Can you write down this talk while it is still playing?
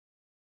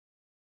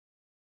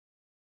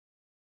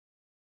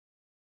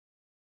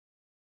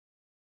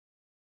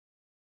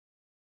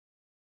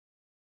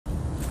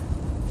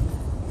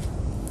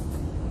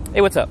Hey,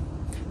 what's up?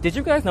 Did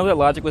you guys know that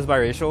Logic was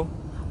biracial?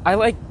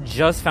 I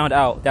just found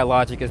out that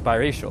Logic is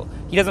biracial.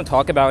 He doesn't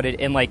talk about it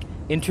in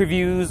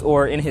interviews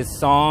or in his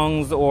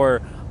songs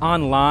or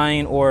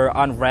online or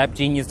on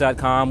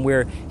rapgenius.com,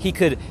 where he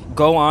could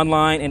go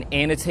online and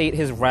annotate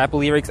his rap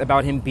lyrics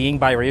about him being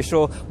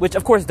biracial, which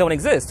of course don't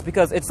exist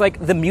because it's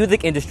like the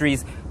music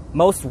industry's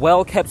most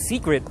well-kept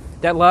secret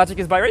that Logic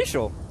is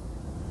biracial.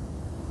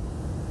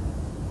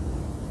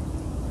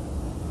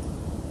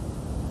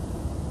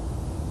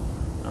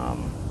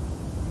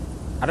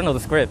 I don't know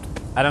the script.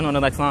 I don't know the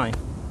next line.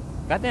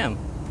 Goddamn.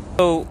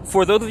 So,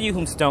 for those of you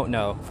who don't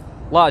know,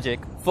 Logic,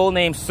 full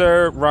name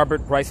Sir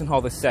Robert Bryson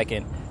Hall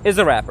II, is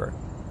a rapper,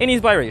 and he's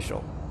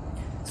biracial.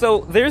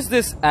 So, there's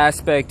this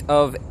aspect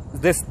of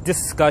this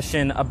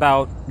discussion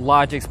about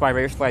Logic's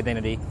biracial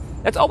identity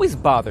that's always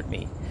bothered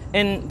me.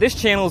 And this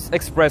channel's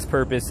express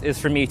purpose is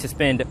for me to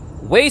spend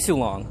way too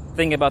long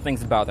thinking about things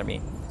that bother me.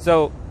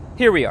 So,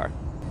 here we are.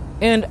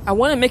 And I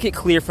want to make it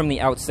clear from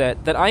the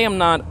outset that I am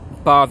not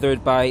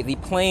bothered by the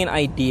plain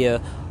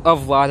idea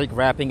of Logic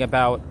rapping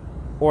about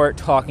or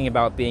talking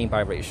about being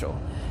biracial.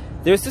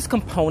 There's this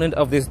component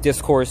of this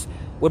discourse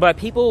whereby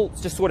people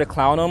just sort of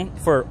clown him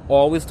for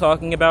always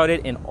talking about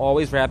it and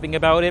always rapping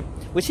about it,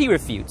 which he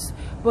refutes.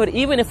 But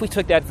even if we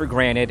took that for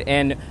granted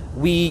and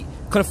we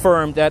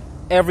confirmed that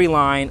every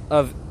line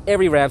of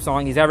every rap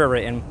song he's ever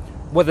written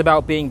was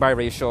about being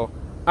biracial,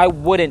 I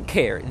wouldn't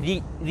care.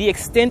 The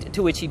extent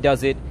to which he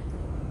does it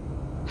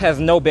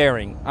has no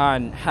bearing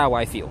on how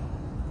I feel.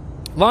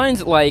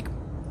 Lines like,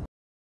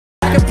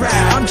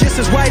 I'm just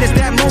as white as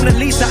that Mona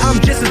Lisa.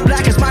 I'm just as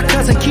black as my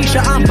cousin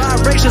Keisha. I'm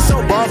biracial,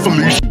 so bar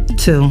Felicia.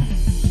 2.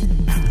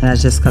 And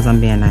that's just because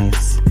I'm being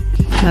nice.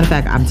 Matter of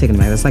fact, I'm taking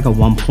it. It's like a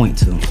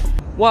 1.2.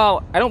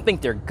 While I don't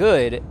think they're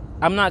good,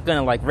 I'm not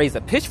gonna raise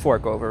a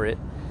pitchfork over it.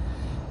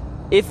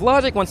 If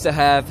Logic wants to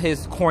have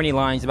his corny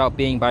lines about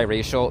being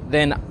biracial,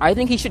 then I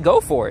think he should go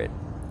for it.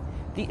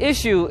 The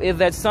issue is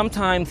that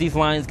sometimes these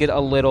lines get a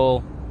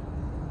little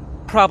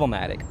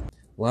problematic.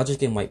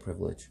 Logic and white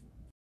privilege.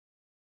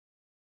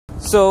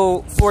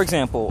 So, for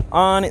example,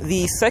 on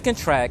the second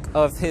track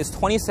of his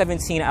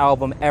 2017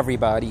 album,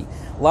 Everybody,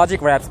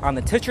 Logic raps on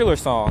the titular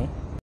song,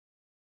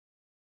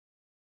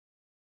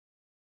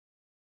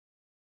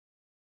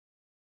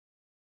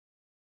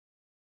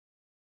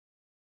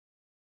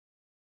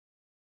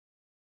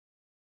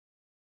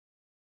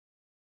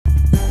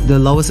 the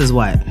lowest is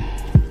what?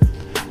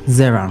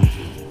 0.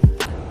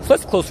 So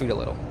let's close read a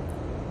little.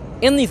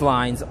 In these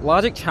lines,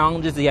 Logic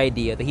challenges the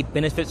idea that he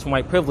benefits from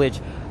white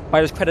privilege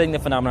by discrediting the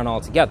phenomenon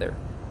altogether.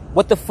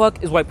 What the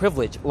fuck is white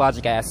privilege?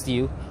 Logic asks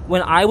you.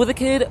 When I was a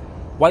kid,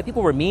 white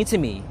people were mean to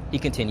me, he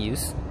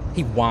continues.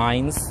 He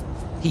whines.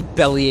 He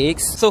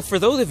bellyaches. So for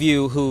those of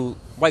you who,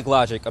 like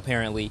Logic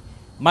apparently,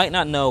 might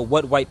not know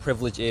what white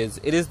privilege is,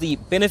 it is the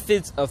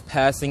benefits of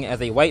passing as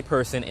a white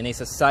person in a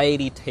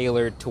society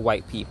tailored to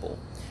white people.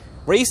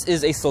 Race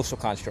is a social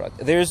construct.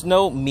 There's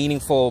no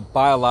meaningful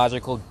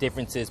biological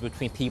differences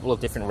between people of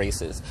different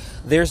races.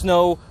 There's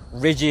no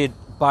rigid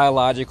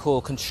biological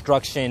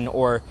construction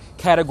or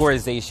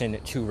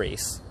categorization to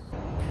race.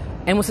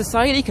 And when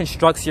society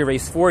constructs your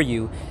race for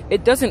you,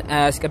 it doesn't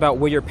ask about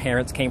where your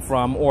parents came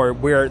from or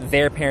where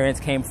their parents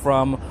came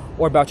from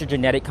or about your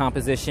genetic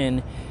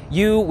composition.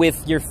 You,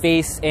 with your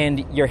face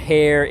and your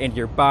hair and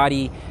your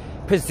body,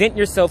 present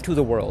yourself to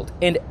the world.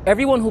 And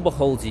everyone who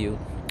beholds you,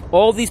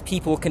 all these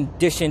people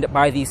conditioned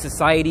by these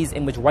societies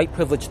in which white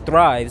privilege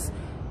thrives,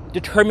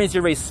 determines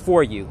your race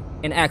for you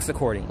and acts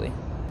accordingly.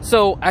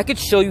 So I could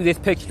show you this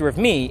picture of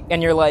me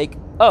and you're like,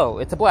 oh,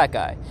 it's a black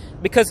guy.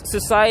 Because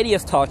society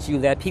has taught you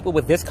that people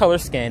with this color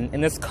skin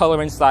and this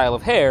color and style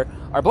of hair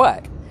are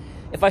black.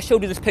 If I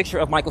showed you this picture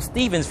of Michael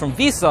Stevens from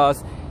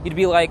Vsauce, you'd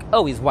be like,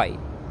 oh, he's white.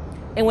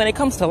 And when it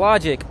comes to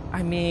Logic,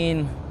 I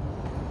mean,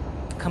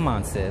 come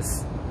on,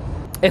 sis.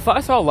 If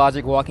I saw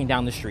Logic walking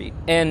down the street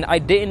and I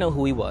didn't know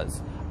who he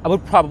was, I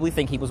would probably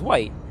think he was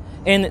white.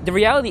 And the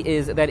reality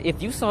is that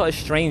if you saw a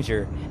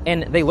stranger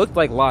and they looked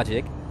like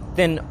Logic,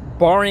 then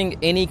barring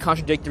any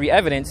contradictory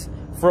evidence,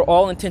 for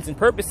all intents and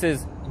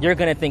purposes, you're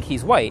going to think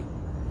he's white.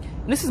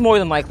 And this is more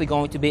than likely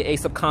going to be a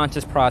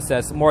subconscious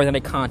process more than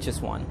a conscious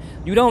one.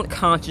 You don't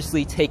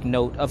consciously take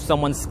note of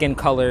someone's skin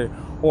color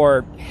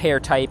or hair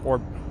type or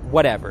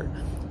whatever.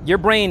 Your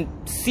brain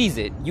sees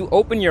it. You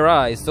open your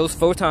eyes, those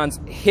photons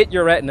hit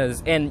your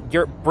retinas, and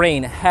your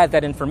brain had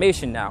that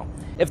information now.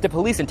 If the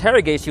police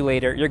interrogate you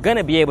later, you're going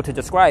to be able to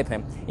describe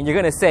him, and you're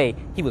going to say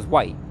he was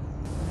white.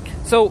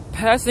 So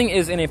passing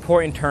is an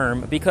important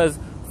term because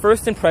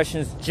first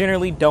impressions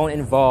generally don't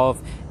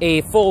involve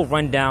a full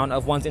rundown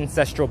of one's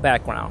ancestral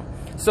background.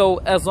 So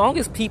as long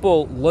as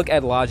people look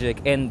at Logic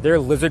and their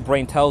lizard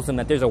brain tells them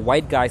that there's a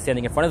white guy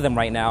standing in front of them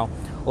right now,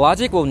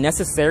 Logic will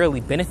necessarily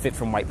benefit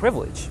from white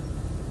privilege.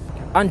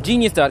 On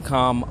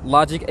Genius.com,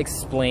 Logic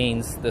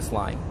explains this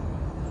line.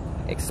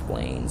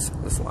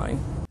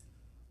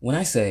 When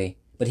I say,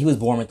 but he was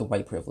born with the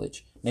white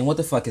privilege, man, what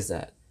the fuck is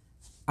that?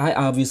 I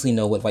obviously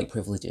know what white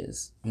privilege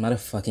is. I'm not a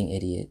fucking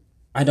idiot.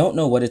 I don't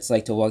know what it's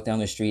like to walk down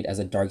the street as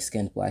a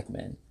dark-skinned black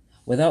man.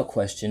 Without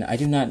question, I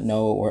do not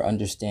know or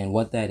understand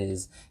what that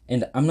is,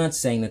 and I'm not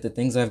saying that the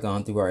things I've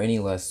gone through are any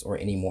less or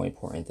any more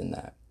important than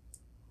that.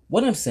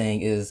 What I'm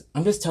saying is,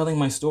 I'm just telling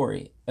my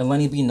story and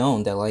letting it be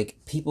known that, like,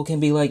 people can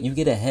be like, you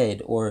get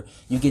ahead, or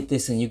you get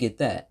this and you get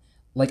that.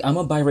 Like, I'm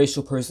a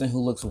biracial person who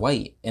looks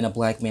white in a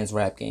black man's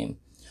rap game,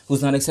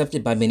 who's not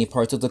accepted by many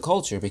parts of the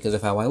culture because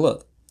of how I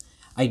look.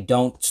 I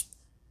don't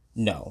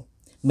know.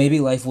 Maybe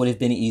life would have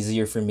been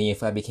easier for me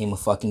if I became a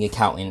fucking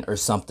accountant or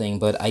something,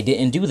 but I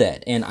didn't do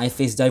that, and I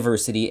faced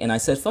diversity, and I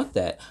said, fuck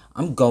that.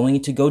 I'm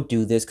going to go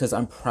do this because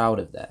I'm proud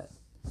of that.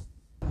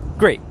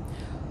 Great.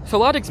 So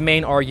Logic's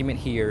main argument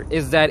here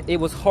is that it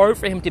was hard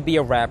for him to be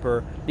a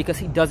rapper because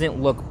he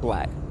doesn't look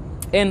black.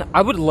 And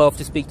I would love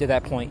to speak to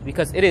that point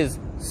because it is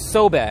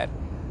so bad.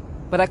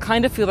 But I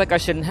kind of feel like I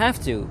shouldn't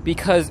have to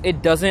because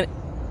it doesn't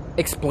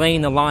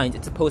explain the lines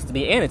it's supposed to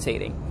be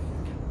annotating.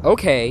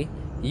 Okay,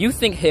 you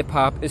think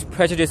hip-hop is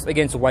prejudiced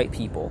against white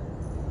people.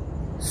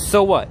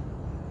 So what?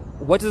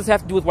 What does this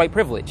have to do with white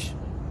privilege?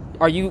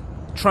 Are you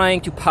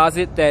trying to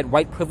posit that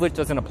white privilege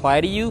doesn't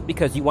apply to you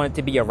because you want it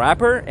to be a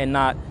rapper and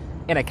not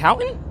an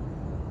accountant?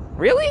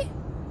 Really?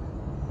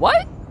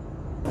 What?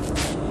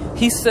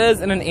 He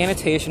says in an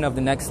annotation of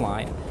the next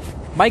line,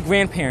 my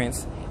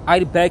grandparents,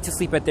 I'd beg to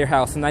sleep at their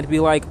house and I'd be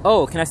like,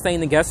 oh, can I stay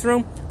in the guest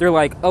room? They're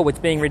like, oh, it's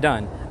being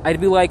redone.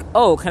 I'd be like,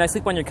 oh, can I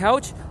sleep on your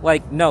couch?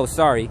 Like, no,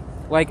 sorry.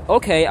 Like,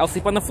 okay, I'll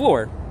sleep on the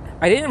floor.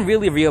 I didn't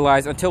really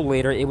realize until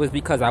later it was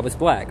because I was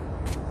black.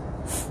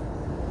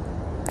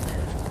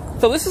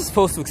 So this is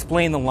supposed to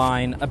explain the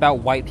line about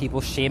white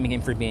people shaming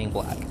him for being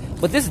black.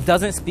 But this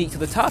doesn't speak to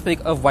the topic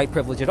of white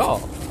privilege at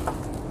all.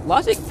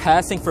 Logic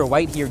passing for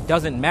white here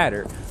doesn't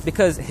matter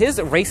because his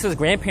racist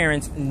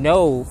grandparents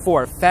know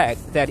for a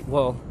fact that,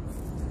 well,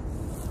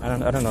 I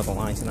don't know the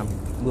lines and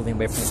I'm moving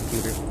away from the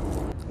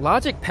computer.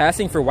 Logic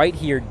passing for white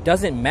here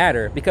doesn't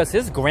matter because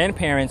his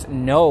grandparents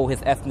know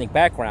his ethnic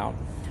background.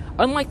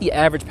 Unlike the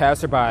average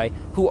passerby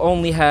who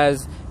only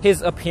has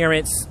his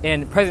appearance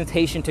and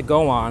presentation to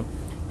go on,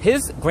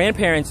 his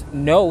grandparents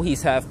know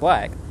he's half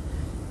black.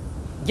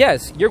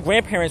 Yes, your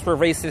grandparents were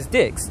racist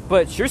dicks,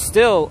 but you're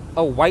still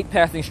a white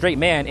passing straight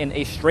man in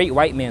a straight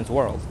white man's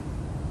world.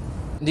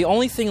 The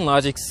only thing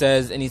Logic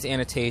says in these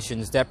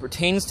annotations that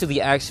pertains to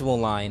the actual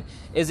line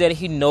is that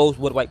he knows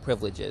what white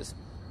privilege is.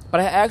 But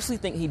I actually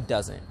think he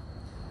doesn't.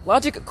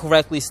 Logic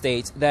correctly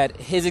states that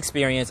his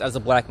experience as a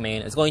black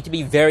man is going to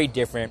be very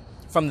different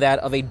from that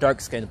of a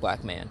dark-skinned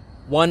black man,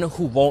 one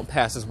who won't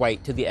pass as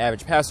white to the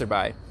average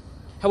passerby.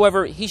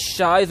 However, he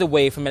shies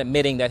away from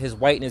admitting that his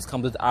whiteness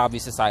comes with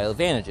obvious societal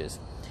advantages.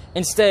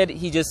 Instead,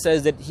 he just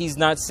says that he's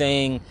not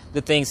saying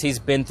the things he's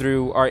been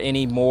through are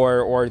any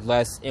more or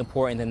less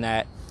important than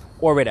that,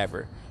 or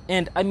whatever.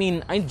 And I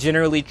mean, I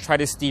generally try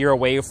to steer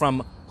away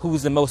from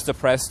who's the most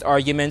oppressed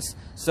arguments,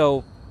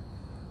 so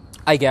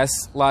I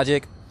guess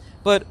Logic.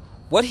 But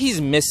what he's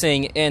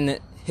missing in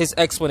his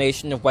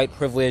explanation of white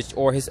privilege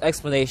or his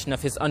explanation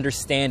of his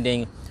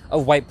understanding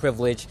of white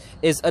privilege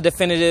is a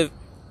definitive,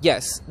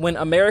 yes, when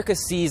America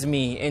sees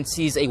me and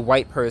sees a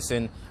white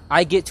person,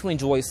 I get to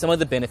enjoy some of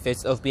the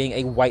benefits of being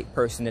a white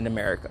person in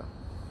America.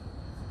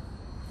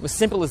 As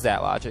simple as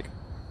that, Logic.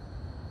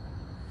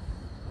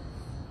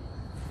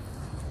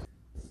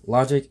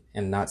 Logic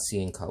and not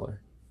seeing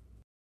color.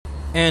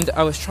 And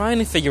I was trying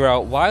to figure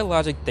out why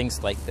Logic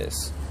thinks like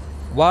this.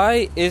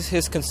 Why is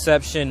his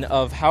conception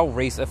of how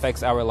race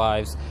affects our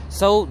lives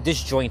so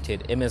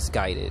disjointed and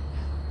misguided?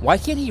 Why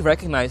can't he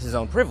recognize his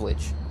own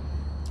privilege?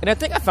 And I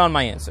think I found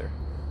my answer.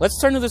 Let's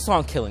turn to the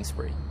song Killing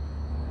Spree.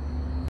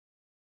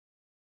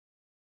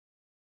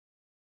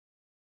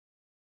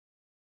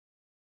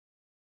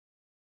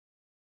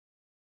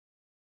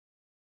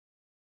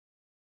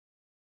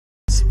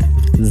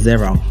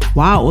 Zero.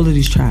 Why all of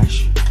these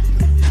trash?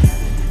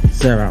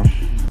 Zero.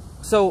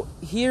 So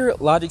here,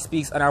 Logic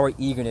speaks on our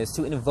eagerness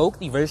to invoke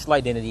the racial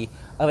identity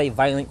of a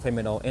violent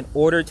criminal in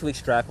order to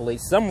extrapolate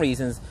some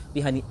reasons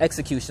behind the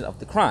execution of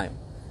the crime.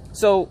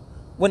 So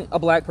when a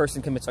black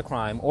person commits a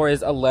crime or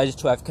is alleged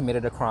to have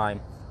committed a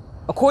crime,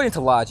 according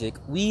to Logic,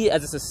 we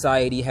as a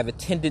society have a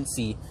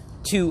tendency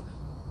to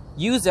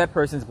use that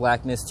person's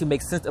blackness to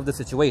make sense of the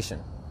situation.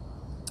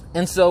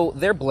 And so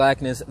their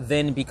blackness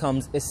then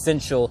becomes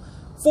essential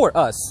for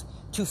us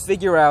to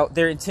figure out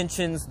their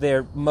intentions,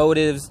 their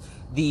motives,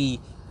 the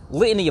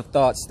litany of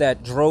thoughts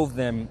that drove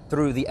them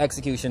through the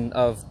execution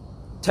of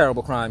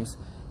terrible crimes,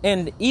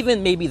 and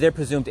even maybe their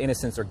presumed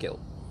innocence or guilt.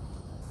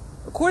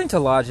 According to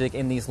Logic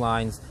in these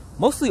lines,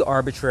 mostly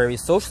arbitrary,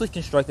 socially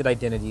constructed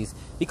identities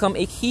become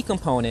a key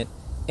component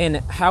in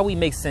how we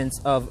make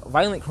sense of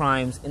violent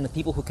crimes and the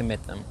people who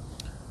commit them.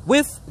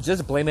 With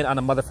just blame it on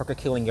a motherfucker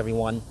killing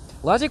everyone,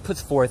 Logic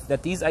puts forth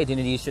that these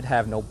identities should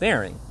have no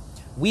bearing.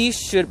 We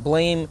should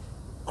blame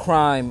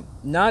crime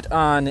not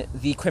on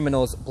the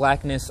criminal's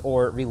blackness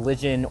or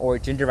religion or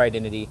gender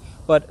identity,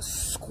 but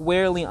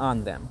squarely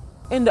on them.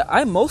 And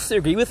I mostly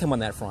agree with him on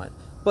that front.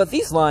 But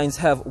these lines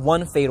have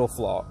one fatal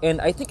flaw, and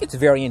I think it's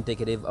very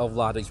indicative of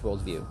Logic's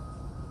worldview.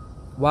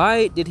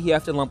 Why did he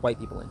have to lump white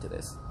people into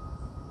this?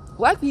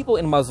 Black people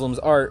and Muslims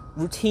are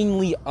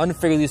routinely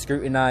unfairly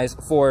scrutinized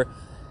for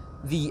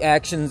the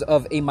actions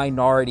of a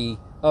minority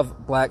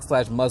of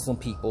Black/Muslim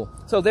people.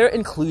 So their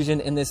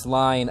inclusion in this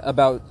line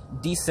about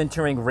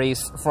decentering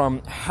race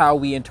from how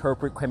we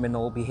interpret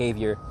criminal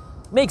behavior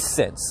makes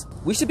sense.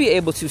 We should be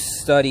able to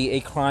study a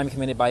crime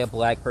committed by a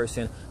Black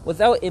person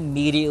without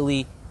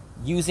immediately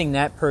using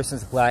that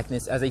person's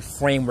Blackness as a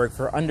framework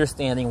for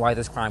understanding why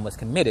this crime was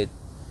committed.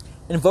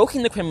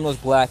 Invoking the criminal's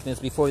Blackness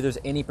before there's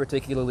any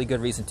particularly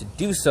good reason to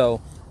do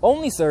so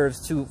only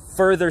serves to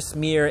further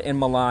smear and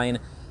malign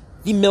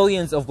the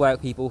millions of Black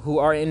people who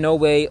are in no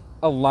way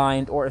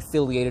aligned or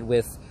affiliated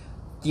with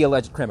the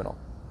alleged criminal.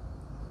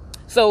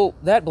 So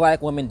that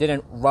Black woman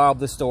didn't rob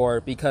the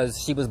store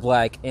because she was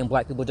Black and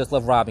Black people just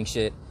love robbing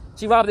shit.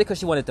 She robbed it because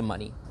she wanted the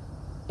money.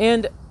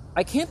 And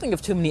I can't think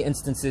of too many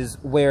instances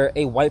where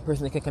a white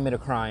person can commit a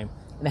crime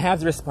and have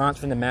the response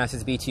from the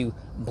masses be to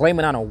blame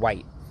it on a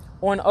white.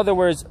 Or in other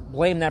words,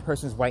 blame that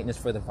person's whiteness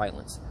for the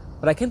violence.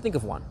 But I can think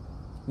of one.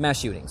 Mass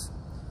shootings.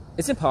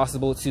 It's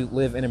impossible to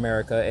live in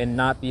America and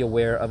not be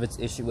aware of its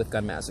issue with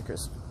gun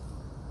massacres.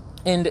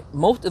 And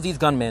most of these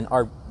gunmen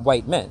are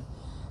white men.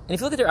 And if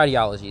you look at their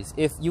ideologies,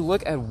 if you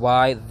look at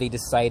why they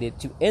decided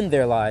to end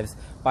their lives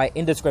by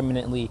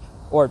indiscriminately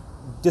or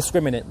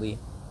discriminately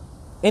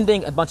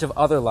ending a bunch of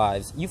other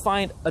lives, you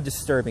find a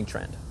disturbing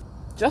trend.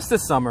 Just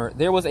this summer,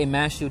 there was a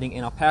mass shooting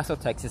in El Paso,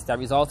 Texas that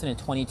resulted in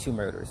 22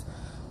 murders.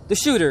 The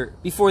shooter,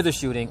 before the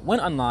shooting,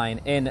 went online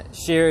and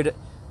shared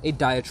a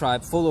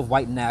diatribe full of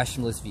white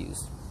nationalist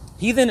views.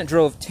 He then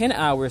drove 10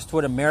 hours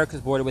toward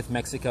America's border with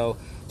Mexico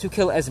to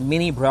kill as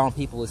many brown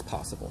people as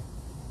possible.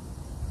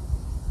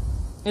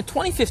 In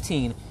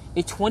 2015,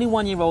 a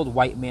 21-year-old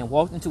white man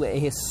walked into a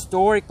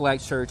historic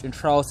Black church in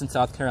Charleston,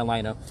 South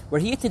Carolina,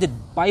 where he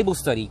attended Bible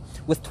study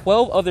with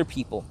 12 other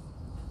people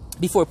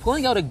before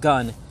pulling out a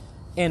gun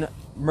and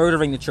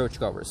murdering the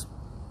churchgoers.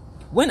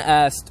 When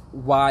asked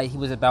why he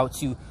was about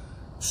to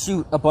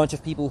shoot a bunch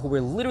of people who were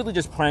literally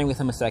just praying with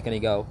him a second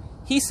ago,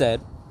 he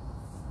said,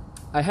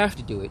 "I have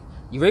to do it.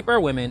 You rape our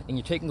women and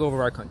you're taking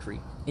over our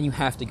country, and you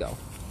have to go."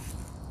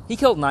 He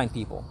killed 9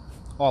 people,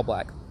 all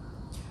Black.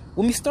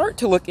 When we start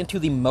to look into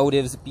the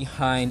motives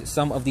behind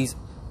some of these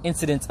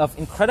incidents of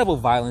incredible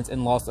violence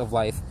and loss of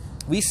life,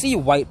 we see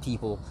white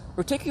people,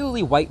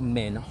 particularly white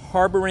men,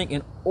 harboring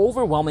an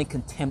overwhelming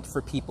contempt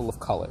for people of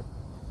color.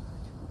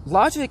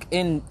 Logic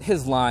in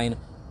his line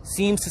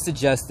seems to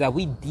suggest that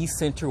we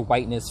decenter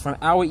whiteness from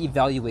our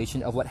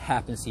evaluation of what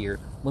happens here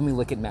when we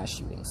look at mass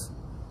shootings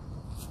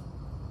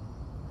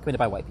committed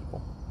by white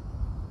people.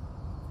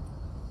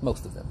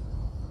 Most of them.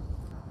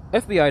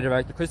 FBI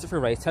Director Christopher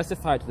Rice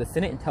testified to the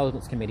Senate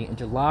Intelligence Committee in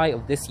July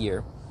of this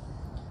year.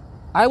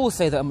 "I will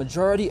say that a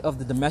majority of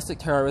the domestic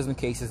terrorism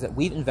cases that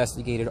we've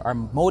investigated are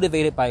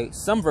motivated by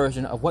some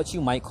version of what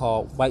you might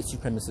call white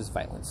supremacist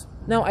violence."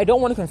 Now, I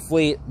don't want to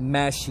conflate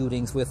mass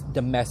shootings with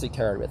domestic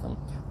terrorism.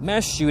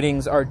 Mass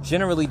shootings are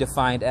generally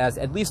defined as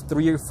at least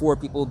 3 or 4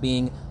 people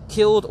being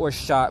killed or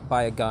shot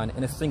by a gun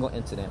in a single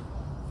incident.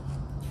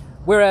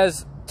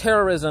 Whereas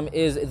terrorism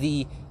is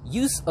the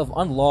use of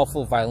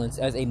unlawful violence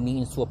as a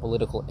means to a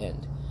political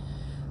end.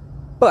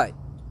 But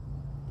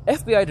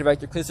FBI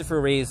Director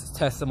Christopher Wray's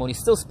testimony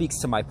still speaks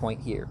to my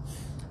point here.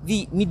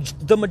 The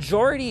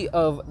majority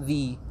of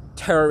the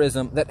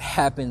terrorism that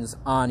happens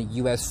on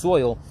U.S.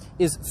 soil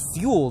is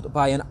fueled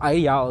by an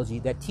ideology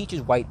that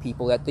teaches white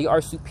people that they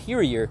are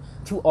superior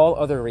to all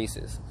other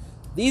races.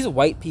 These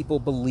white people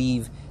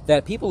believe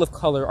that people of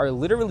color are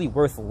literally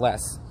worth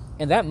less,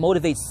 and that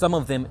motivates some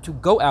of them to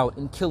go out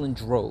and kill in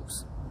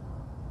droves.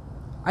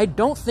 I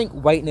don't think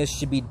whiteness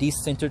should be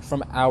decentered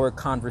from our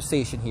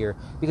conversation here,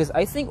 because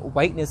I think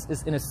whiteness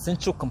is an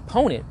essential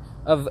component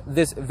of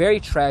this very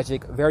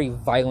tragic, very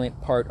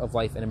violent part of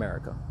life in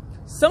America.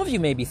 Some of you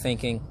may be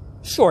thinking,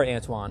 sure,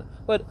 Antoine,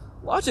 but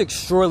logic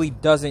surely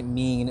doesn't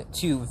mean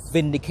to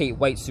vindicate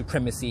white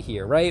supremacy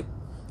here, right?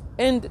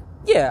 And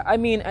yeah, I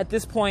mean, at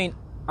this point,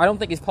 I don't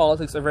think his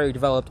politics are very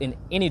developed in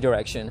any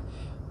direction,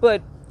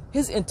 but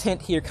his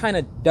intent here kind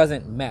of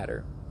doesn't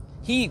matter.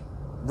 He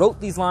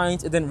wrote these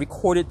lines and then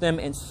recorded them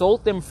and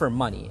sold them for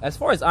money. As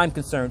far as I'm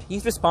concerned,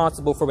 he's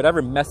responsible for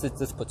whatever message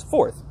this puts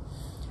forth.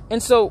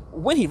 And so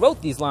when he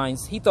wrote these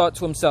lines, he thought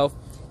to himself,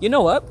 you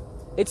know what?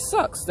 It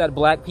sucks that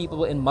Black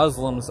people and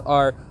Muslims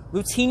are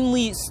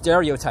routinely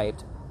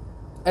stereotyped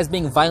as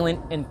being violent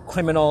and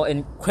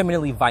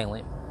criminally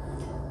violent.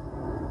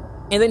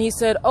 And then he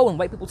said, oh, and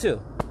white people too.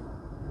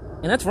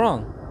 And that's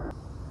wrong.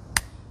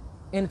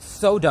 And it's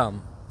so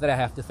dumb that I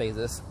have to say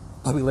this,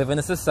 but we live in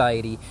a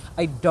society.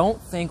 I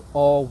don't think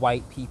all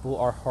white people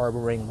are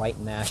harboring white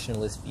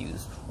nationalist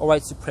views or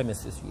white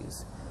supremacist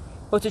views.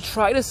 But to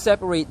try to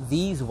separate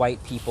these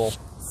white people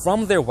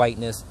from their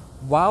whiteness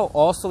while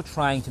also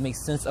trying to make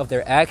sense of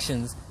their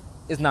actions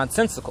is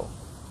nonsensical.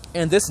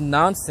 And this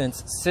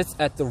nonsense sits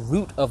at the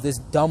root of this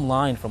dumb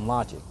line from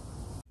Logic.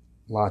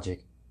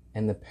 Logic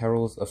and the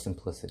perils of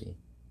simplicity.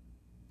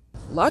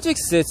 Logic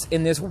sits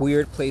in this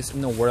weird place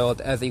in the world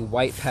as a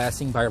white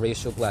passing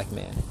biracial Black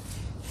man.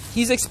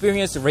 He's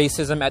experienced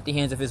racism at the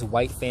hands of his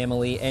white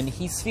family, and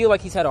he feels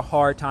like he's had a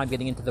hard time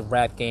getting into the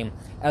rap game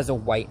as a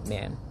white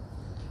man.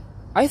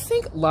 I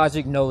think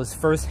Logic knows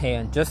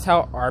firsthand just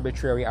how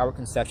arbitrary our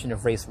conception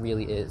of race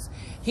really is.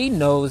 He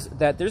knows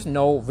that there's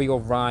no real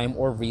rhyme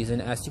or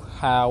reason as to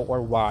how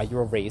or why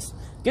your race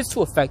gets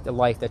to affect the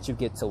life that you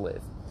get to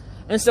live.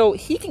 And so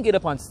he can get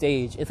up on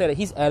stage and say that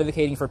he's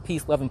advocating for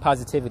peace, love, and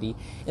positivity,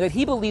 and that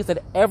he believes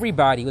that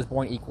everybody was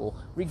born equal,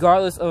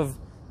 regardless of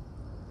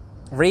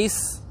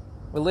race,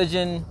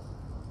 religion,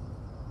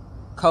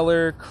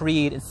 color,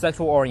 creed, and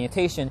sexual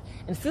orientation,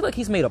 and feel like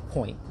he's made a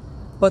point.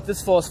 But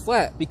this falls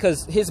flat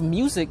because his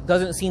music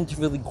doesn't seem to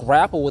really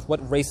grapple with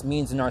what race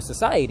means in our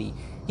society.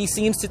 He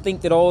seems to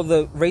think that all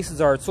the races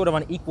are sort of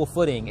on equal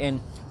footing,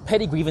 and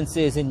petty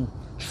grievances and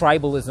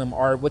tribalism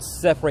are what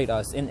separate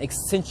us and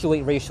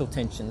accentuate racial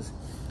tensions.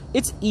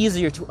 It's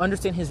easier to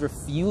understand his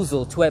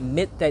refusal to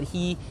admit that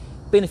he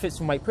benefits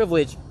from white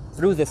privilege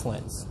through this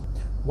lens.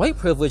 White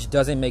privilege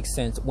doesn't make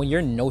sense when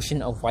your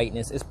notion of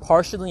whiteness is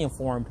partially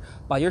informed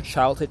by your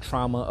childhood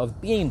trauma of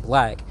being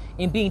black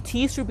and being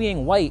teased for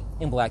being white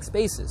in black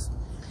spaces.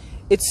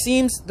 It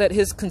seems that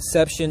his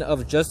conception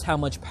of just how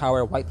much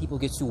power white people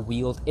get to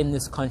wield in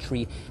this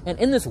country and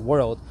in this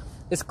world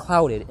is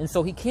clouded, and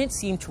so he can't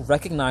seem to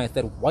recognize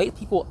that white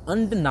people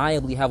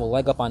undeniably have a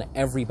leg up on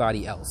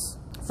everybody else.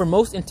 For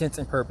most intents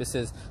and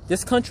purposes,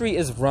 this country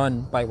is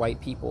run by white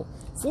people.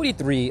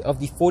 43 of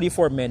the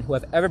 44 men who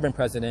have ever been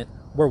president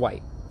were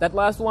white. That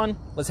last one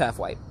was half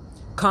white.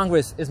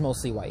 Congress is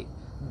mostly white.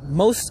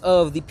 Most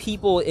of the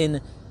people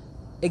in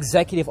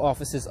executive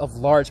offices of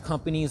large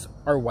companies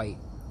are white.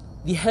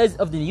 The heads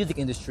of the music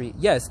industry,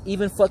 yes,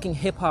 even fucking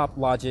hip-hop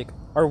Logic,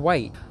 are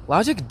white.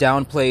 Logic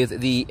downplays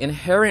the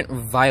inherent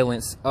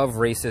violence of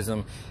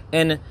racism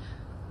and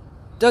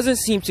doesn't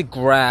seem to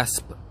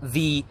grasp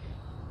the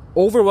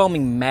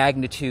overwhelming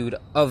magnitude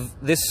of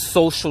this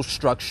social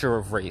structure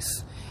of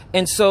race.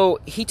 And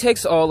so he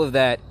takes all of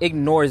that,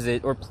 ignores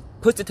it, or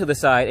puts it to the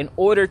side in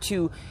order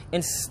to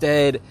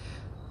instead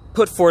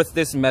put forth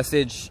this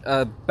message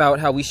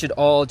about how we should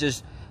all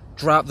just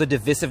drop the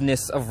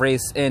divisiveness of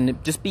race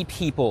and just be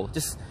people.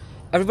 Just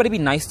everybody be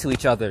nice to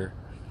each other.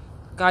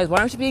 Guys, why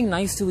aren't you being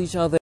nice to each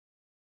other?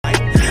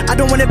 I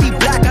don't want to be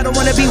black, I don't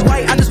want to be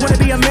white, I just want to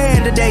be a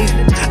man today.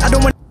 I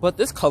don't want. But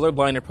this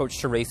colorblind approach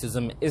to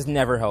racism is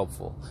never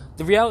helpful.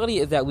 The reality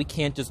is that we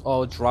can't just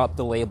all drop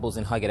the labels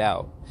and hug it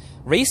out.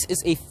 Race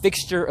is a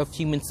fixture of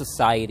human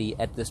society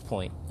at this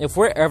point. If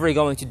we're ever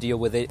going to deal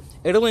with it,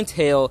 it'll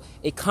entail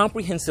a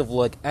comprehensive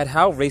look at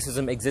how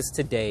racism exists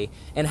today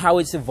and how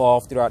it's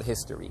evolved throughout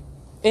history.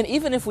 And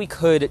even if we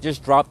could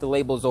just drop the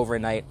labels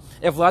overnight,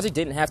 if Logic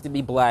didn't have to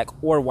be black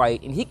or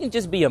white and he can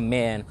just be a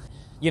man,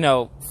 you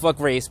know, fuck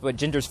race, but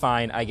gender's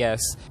fine, I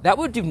guess, that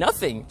would do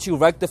nothing to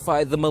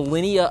rectify the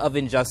millennia of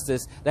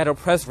injustice that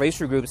oppressed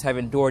racial groups have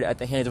endured at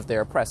the hands of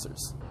their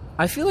oppressors.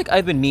 I feel like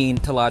I've been mean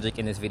to Logic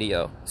in this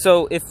video,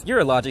 so if you're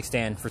a Logic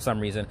stan for some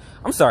reason,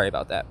 I'm sorry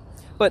about that.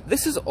 But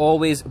this has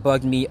always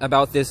bugged me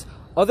about this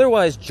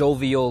otherwise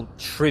jovial,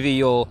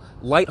 trivial,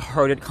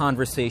 lighthearted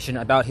conversation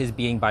about his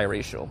being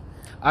biracial.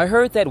 I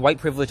heard that white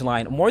privilege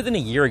line more than a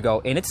year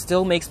ago, and it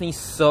still makes me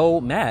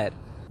so mad.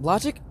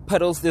 Logic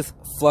peddles this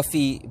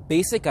fluffy,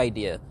 basic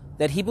idea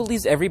that he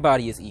believes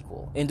everybody is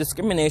equal, and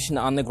discrimination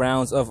on the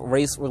grounds of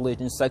race,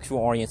 religion, sexual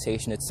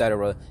orientation,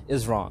 etc.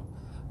 is wrong.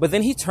 But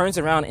then he turns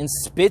around and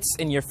spits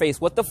in your face,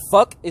 what the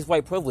fuck is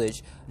white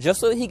privilege, just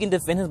so that he can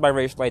defend his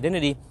biracial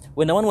identity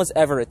when no one was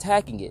ever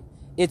attacking it.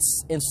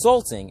 It's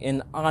insulting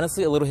and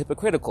honestly a little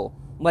hypocritical.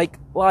 Like,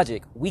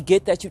 Logic, we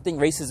get that you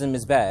think racism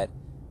is bad,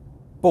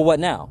 but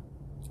what now?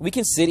 We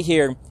can sit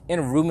here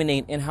and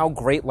ruminate in how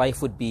great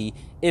life would be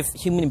if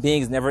human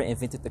beings never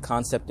invented the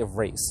concept of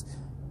race.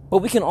 But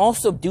we can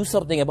also do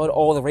something about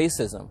all the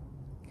racism.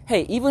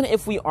 Hey, even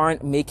if we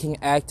aren't making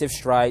active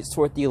strides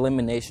toward the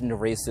elimination of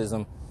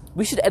racism,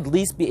 we should at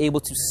least be able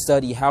to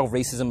study how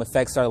racism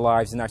affects our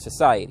lives and our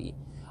society.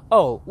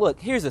 Oh,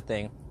 look, here's the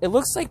thing. It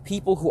looks like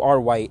people who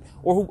are white,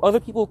 or who other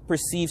people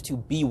perceive to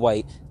be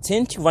white,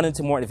 tend to run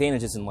into more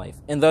advantages in life,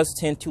 and thus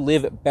tend to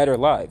live better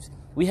lives.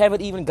 We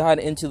haven't even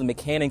gotten into the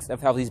mechanics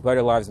of how these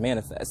better lives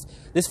manifest.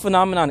 This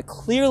phenomenon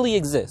clearly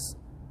exists,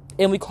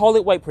 and we call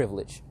it white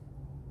privilege.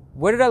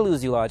 Where did I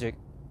lose you, Logic?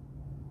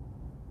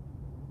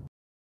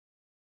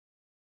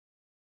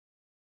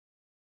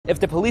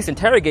 If the police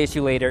interrogate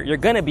you later, you're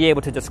gonna be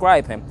able to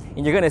describe him,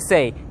 and you're gonna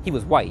say he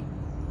was white.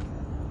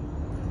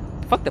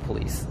 Fuck the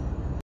police.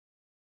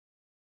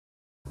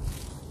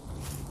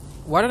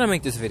 Why did I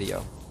make this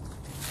video?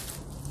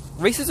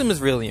 Racism is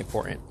really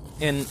important.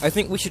 And I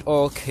think we should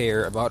all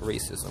care about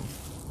racism.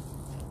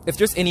 If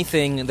there's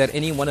anything that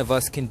any one of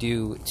us can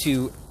do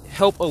to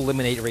help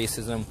eliminate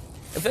racism,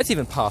 if that's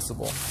even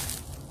possible,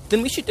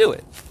 then we should do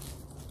it.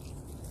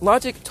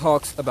 Logic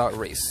talks about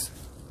race.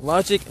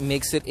 Logic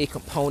makes it a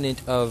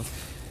component of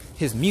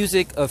his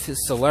music, of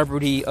his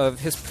celebrity, of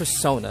his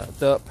persona,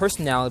 the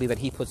personality that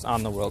he puts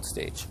on the world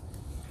stage.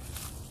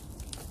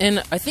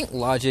 And I think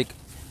Logic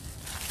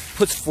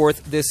puts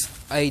forth this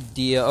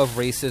idea of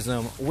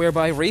racism,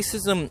 whereby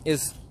racism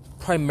is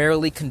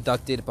primarily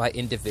conducted by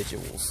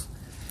individuals.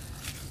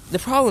 The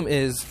problem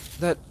is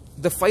that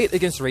the fight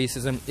against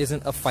racism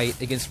isn't a fight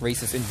against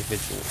racist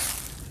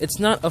individuals. It's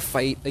not a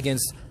fight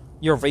against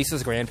your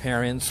racist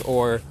grandparents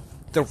or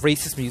the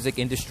racist music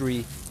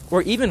industry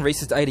or even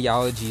racist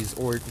ideologies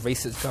or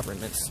racist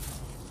governments.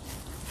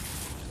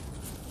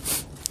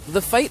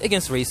 The fight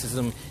against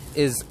racism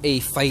is a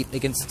fight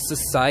against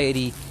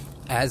society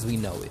as we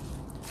know it.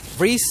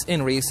 Race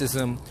and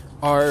racism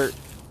are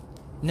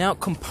now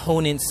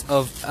components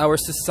of our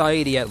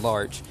society at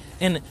large,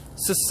 and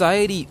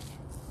society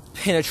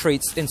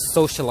penetrates and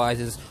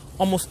socializes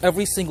almost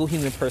every single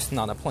human person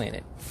on the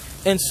planet.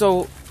 And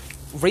so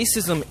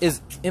racism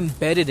is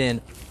embedded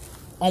in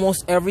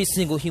almost every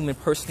single human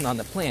person on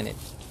the planet.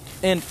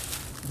 And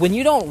when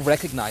you don't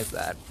recognize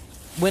that,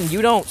 when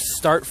you don't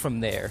start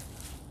from there,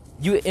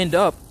 you end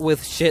up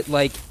with shit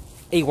like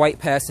a white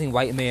passing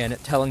white man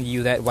telling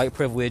you that white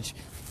privilege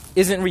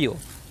isn't real,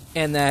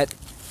 and that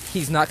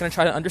he's not going to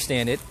try to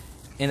understand it,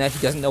 and that he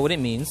doesn't know what it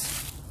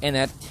means, and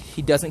that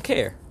he doesn't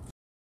care.